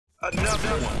Another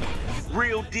one.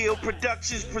 Real Deal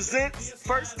Productions presents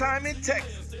First Time in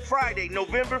Texas, Friday,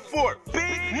 November 4th.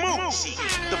 Big Mucci,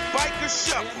 the Biker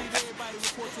Shuffle.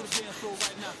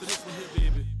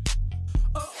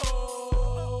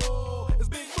 It's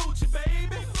Big Mucci,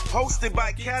 baby. Hosted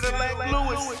by Cadillac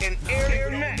Lewis and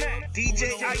Eric Mack.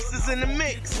 DJ Ice is in the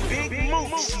mix. Big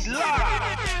Mucci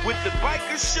live with the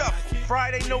Biker Shuffle.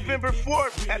 Friday, November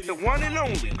 4th at the one and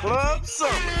only Club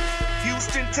Summer,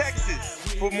 Houston, Texas.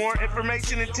 For more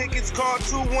information and tickets, call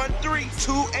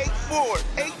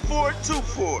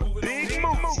 213-284-8424. Big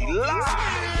Mucci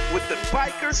live with the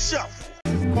Biker Shuffle.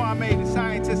 Kwame, the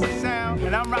scientist of sound,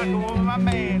 and I'm rocking with my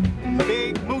man,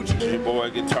 Big Mucci. Your boy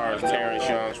guitarist Terrence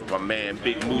Youngs with my man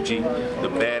Big Mucci, the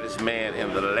baddest man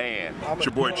in the land. It's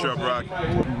your boy Chubb Rock,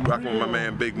 rocking with my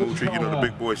man Big Mucci. You know the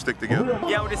big boys stick together.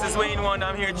 Yo, this is Wayne Wonder.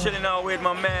 I'm here chilling out with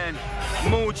my man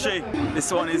Mucci. This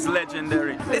one is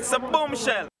legendary. It's a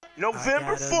bombshell.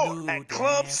 November 4th at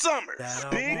Club Summer.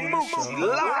 Big Mucci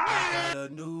live.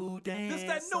 This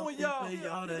that new one, y'all.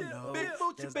 Big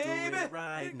Mucci, baby.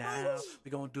 Right now,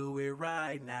 we gonna do it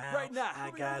right now. Right now.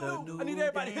 I got a new I need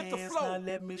everybody to hit the dance. flow. Now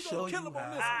let me show you Kill 'em on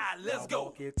how. this one. Let's go.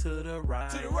 Walk it to the right.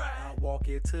 To the right. I walk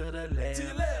it to the left. To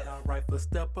your left. Now right foot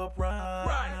step up right.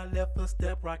 Right. Now left foot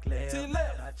step rock left. To your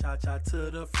left. Now cha cha to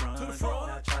the front. To the front.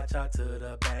 Now cha cha to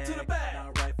the back. To the back.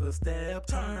 Now right foot step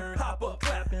turn. Hop up,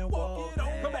 clap and walk it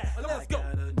on. Come back. Let's go. I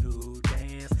got a new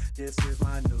dance. This is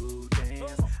my new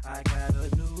dance. I got a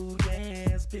new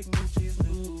dance. Big Mucci's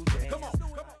new dance. Come on.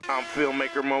 I'm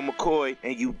filmmaker Mo McCoy,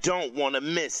 and you don't want to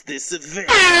miss this event.